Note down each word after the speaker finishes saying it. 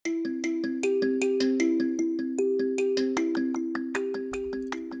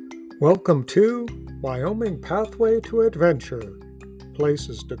Welcome to Wyoming Pathway to Adventure,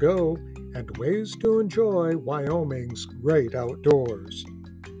 places to go and ways to enjoy Wyoming's great outdoors.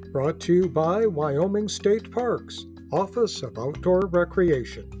 Brought to you by Wyoming State Parks, Office of Outdoor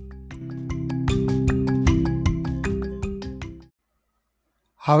Recreation.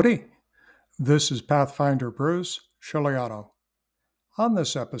 Howdy, this is Pathfinder Bruce Chiliano. On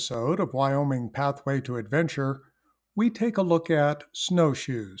this episode of Wyoming Pathway to Adventure, we take a look at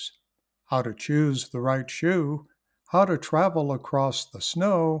snowshoes, how to choose the right shoe, how to travel across the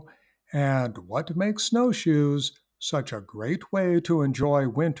snow, and what makes snowshoes such a great way to enjoy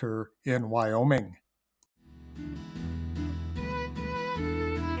winter in Wyoming.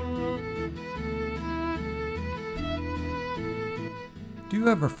 Do you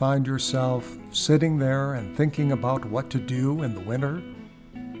ever find yourself sitting there and thinking about what to do in the winter?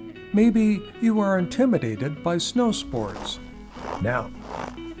 Maybe you are intimidated by snow sports. Now,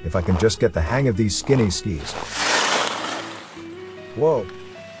 if I can just get the hang of these skinny skis. Whoa,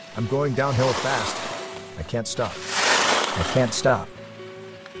 I'm going downhill fast. I can't stop. I can't stop.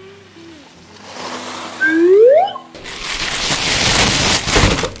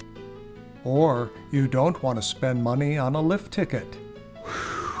 Or you don't want to spend money on a lift ticket.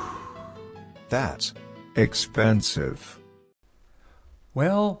 That's expensive.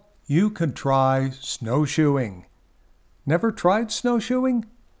 Well, you could try snowshoeing. Never tried snowshoeing?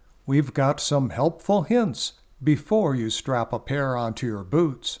 We've got some helpful hints before you strap a pair onto your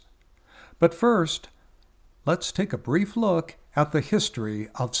boots. But first, let's take a brief look at the history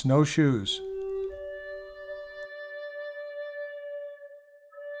of snowshoes.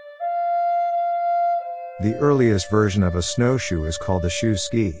 The earliest version of a snowshoe is called the shoe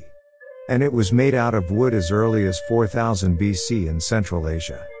ski, and it was made out of wood as early as 4000 BC in Central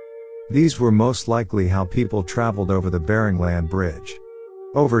Asia. These were most likely how people traveled over the Bering Land Bridge.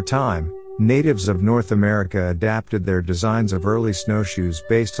 Over time, natives of North America adapted their designs of early snowshoes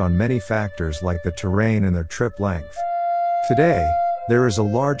based on many factors like the terrain and their trip length. Today, there is a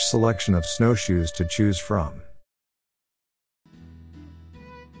large selection of snowshoes to choose from.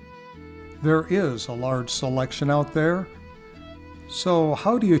 There is a large selection out there. So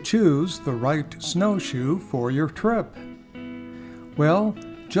how do you choose the right snowshoe for your trip? Well,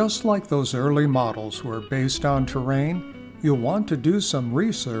 just like those early models were based on terrain, you'll want to do some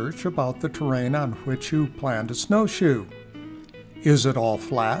research about the terrain on which you plan to snowshoe. Is it all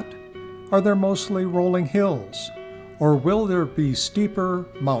flat? Are there mostly rolling hills? Or will there be steeper,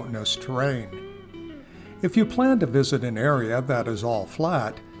 mountainous terrain? If you plan to visit an area that is all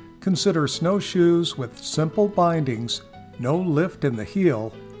flat, consider snowshoes with simple bindings, no lift in the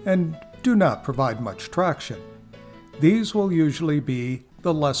heel, and do not provide much traction. These will usually be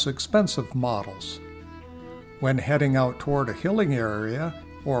the less expensive models. When heading out toward a hilling area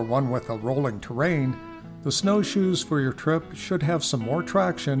or one with a rolling terrain, the snowshoes for your trip should have some more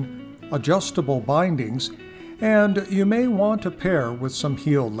traction, adjustable bindings, and you may want to pair with some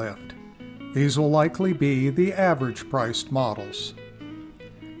heel lift. These will likely be the average-priced models.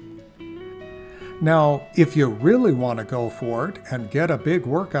 Now, if you really want to go for it and get a big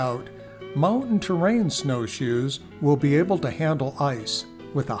workout, mountain terrain snowshoes will be able to handle ice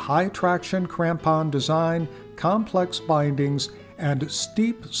with a high-traction crampon design, complex bindings, and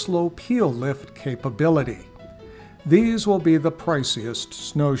steep slope heel lift capability. These will be the priciest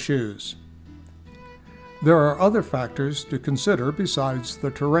snowshoes. There are other factors to consider besides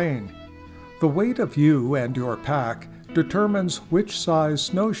the terrain. The weight of you and your pack determines which size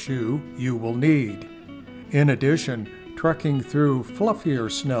snowshoe you will need. In addition, trekking through fluffier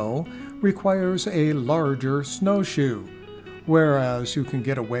snow requires a larger snowshoe, whereas you can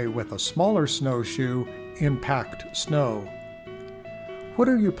get away with a smaller snowshoe in packed snow. What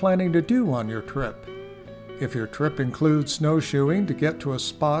are you planning to do on your trip? If your trip includes snowshoeing to get to a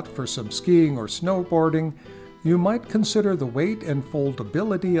spot for some skiing or snowboarding, you might consider the weight and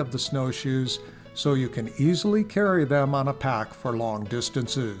foldability of the snowshoes so you can easily carry them on a pack for long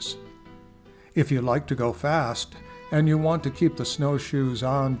distances. If you like to go fast and you want to keep the snowshoes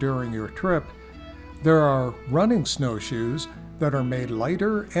on during your trip, there are running snowshoes that are made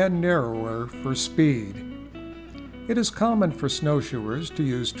lighter and narrower for speed. It is common for snowshoers to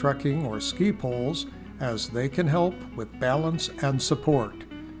use trekking or ski poles as they can help with balance and support.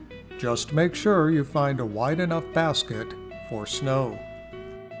 Just make sure you find a wide enough basket for snow.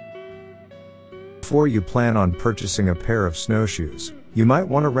 Before you plan on purchasing a pair of snowshoes, you might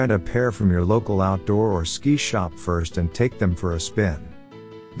want to rent a pair from your local outdoor or ski shop first and take them for a spin.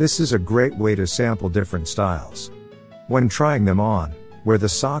 This is a great way to sample different styles. When trying them on, wear the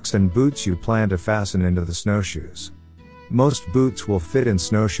socks and boots you plan to fasten into the snowshoes. Most boots will fit in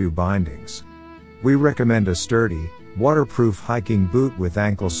snowshoe bindings. We recommend a sturdy, waterproof hiking boot with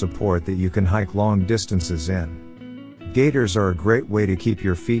ankle support that you can hike long distances in. Gaiters are a great way to keep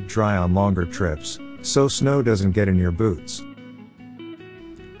your feet dry on longer trips, so snow doesn't get in your boots.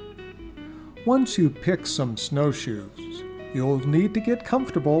 Once you pick some snowshoes, you'll need to get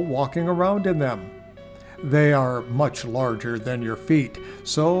comfortable walking around in them. They are much larger than your feet,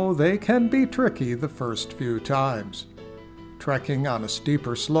 so they can be tricky the first few times. Trekking on a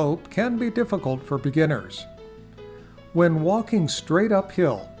steeper slope can be difficult for beginners. When walking straight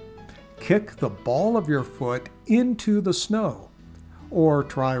uphill, kick the ball of your foot into the snow, or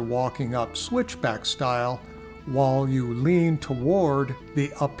try walking up switchback style while you lean toward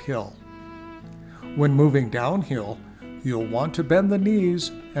the uphill. When moving downhill, you'll want to bend the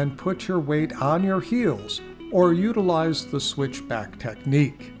knees and put your weight on your heels or utilize the switchback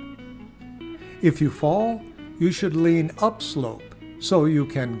technique. If you fall, you should lean upslope so you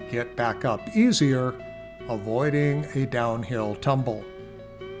can get back up easier, avoiding a downhill tumble.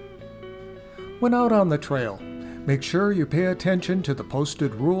 When out on the trail, make sure you pay attention to the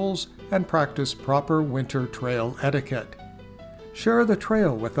posted rules and practice proper winter trail etiquette. Share the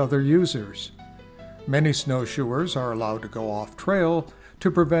trail with other users. Many snowshoers are allowed to go off trail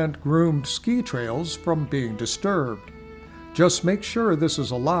to prevent groomed ski trails from being disturbed. Just make sure this is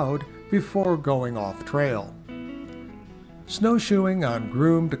allowed before going off trail. Snowshoeing on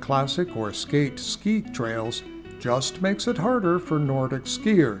groomed classic or skate ski trails just makes it harder for Nordic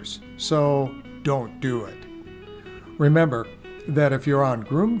skiers, so don't do it. Remember that if you're on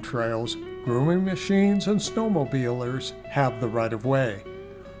groomed trails, grooming machines and snowmobilers have the right of way.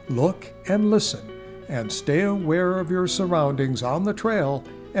 Look and listen, and stay aware of your surroundings on the trail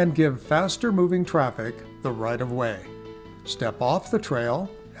and give faster moving traffic the right of way. Step off the trail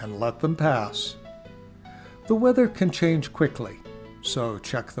and let them pass. The weather can change quickly, so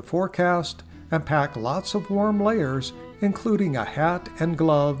check the forecast and pack lots of warm layers, including a hat and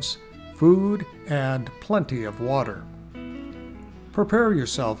gloves, food, and plenty of water. Prepare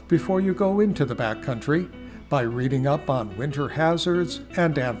yourself before you go into the backcountry by reading up on winter hazards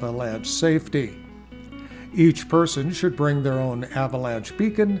and avalanche safety. Each person should bring their own avalanche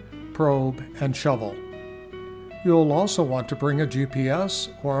beacon, probe, and shovel. You'll also want to bring a GPS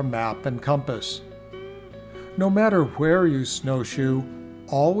or a map and compass. No matter where you snowshoe,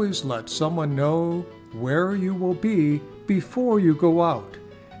 always let someone know where you will be before you go out,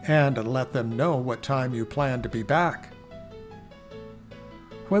 and let them know what time you plan to be back.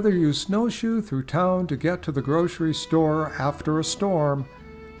 Whether you snowshoe through town to get to the grocery store after a storm,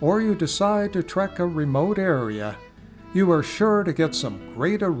 or you decide to trek a remote area, you are sure to get some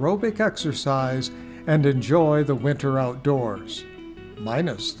great aerobic exercise and enjoy the winter outdoors,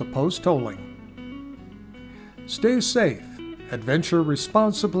 minus the post-holing. Stay safe, adventure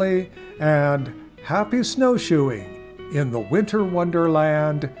responsibly, and happy snowshoeing in the winter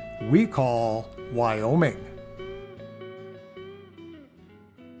wonderland we call Wyoming.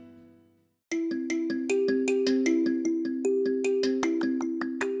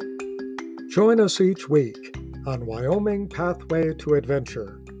 Join us each week on Wyoming Pathway to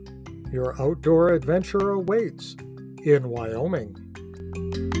Adventure. Your outdoor adventure awaits in Wyoming.